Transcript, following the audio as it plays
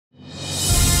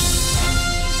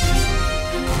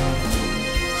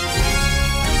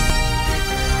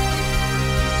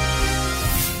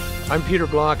I'm Peter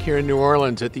Block here in New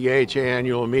Orleans at the AHA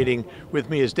annual meeting. With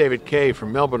me is David Kaye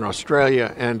from Melbourne,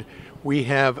 Australia, and we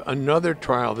have another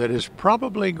trial that is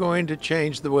probably going to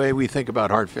change the way we think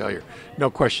about heart failure. No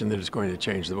question that it's going to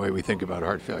change the way we think about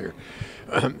heart failure.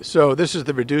 So this is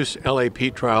the REDUCE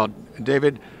LAP trial.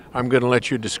 David, I'm going to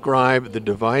let you describe the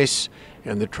device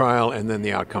and the trial and then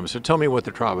the outcome. So tell me what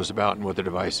the trial was about and what the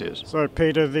device is. So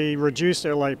Peter, the REDUCE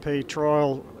LAP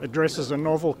trial addresses a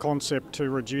novel concept to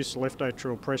reduce left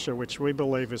atrial pressure, which we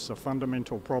believe is a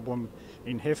fundamental problem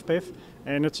in HFPEF,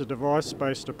 and it's a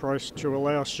device-based approach to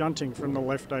allow shunting from the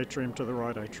left atrium to the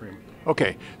right atrium.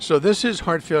 Okay, so this is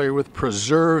heart failure with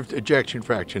preserved ejection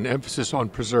fraction, emphasis on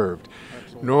preserved.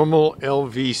 Absolutely. Normal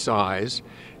LV size,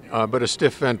 but a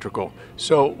stiff ventricle.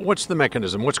 So what's the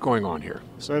mechanism? What's going on here?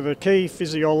 So the key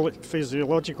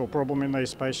physiological problem in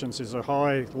these patients is a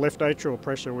high left atrial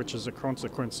pressure, which is a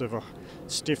consequence of a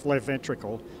stiff left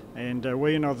ventricle. And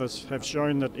we and others have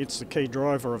shown that it's the key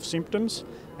driver of symptoms.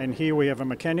 And here we have a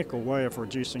mechanical way of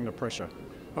reducing the pressure.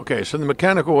 Okay, so the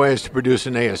mechanical way is to produce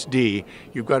an ASD.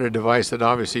 You've got a device that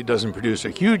obviously doesn't produce a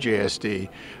huge ASD,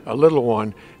 a little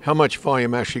one. How much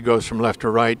volume actually goes from left to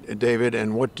right, David,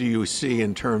 and what do you see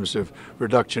in terms of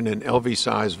reduction in LV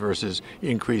size versus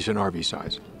increase in RV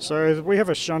size? So we have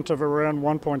a shunt of around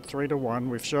 1.3 to 1.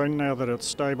 We've shown now that it's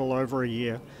stable over a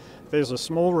year. There's a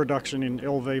small reduction in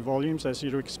LV volumes, as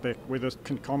you'd expect, with a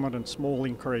concomitant small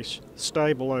increase,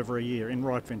 stable over a year in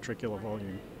right ventricular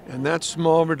volume. And that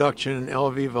small reduction in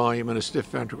LV volume in a stiff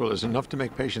ventricle is enough to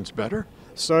make patients better?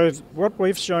 So what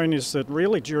we've shown is that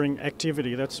really during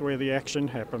activity, that's where the action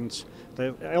happens.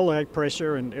 The LA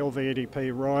pressure and LV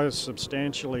EDP rise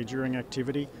substantially during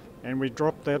activity, and we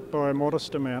drop that by a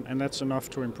modest amount, and that's enough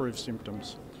to improve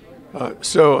symptoms.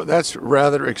 So that's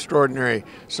rather extraordinary.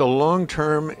 So long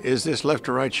term, is this left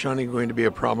to right shunting going to be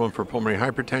a problem for pulmonary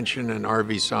hypertension and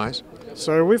RV size?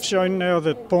 So we've shown now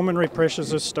that pulmonary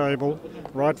pressures are stable,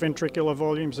 right ventricular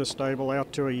volumes are stable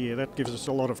out to a year. That gives us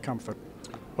a lot of comfort.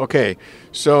 Okay,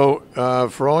 so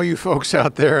for all you folks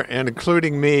out there, and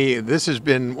including me, this has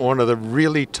been one of the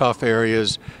really tough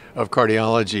areas of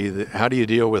cardiology. How do you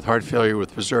deal with heart failure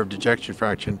with preserved ejection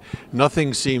fraction?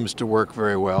 Nothing seems to work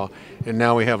very well, and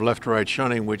now we have left to right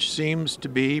shunting, which seems to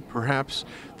be perhaps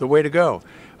the way to go.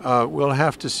 We'll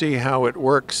have to see how it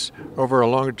works over a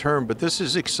longer term, but this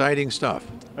is exciting stuff.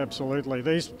 Absolutely.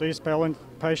 These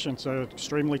patients are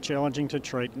extremely challenging to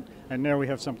treat, and now we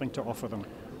have something to offer them.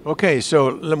 Okay,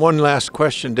 so one last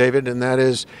question, David, and that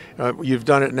is, you've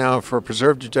done it now for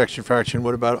preserved ejection fraction.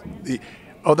 What about the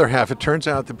other half? It turns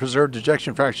out the preserved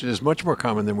ejection fraction is much more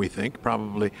common than we think,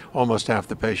 probably almost half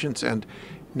the patients. And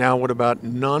now what about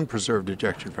non-preserved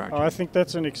ejection fraction? I think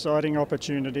that's an exciting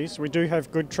opportunity. We do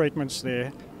have good treatments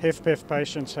there. HFpEF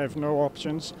patients have no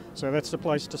options, so that's the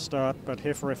place to start, but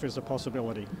HFrEF is a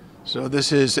possibility. So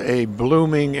this is a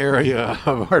blooming area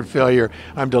of heart failure.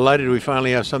 I'm delighted we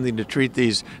finally have something to treat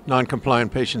these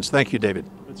non-compliant patients. Thank you, David.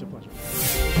 It's a pleasure.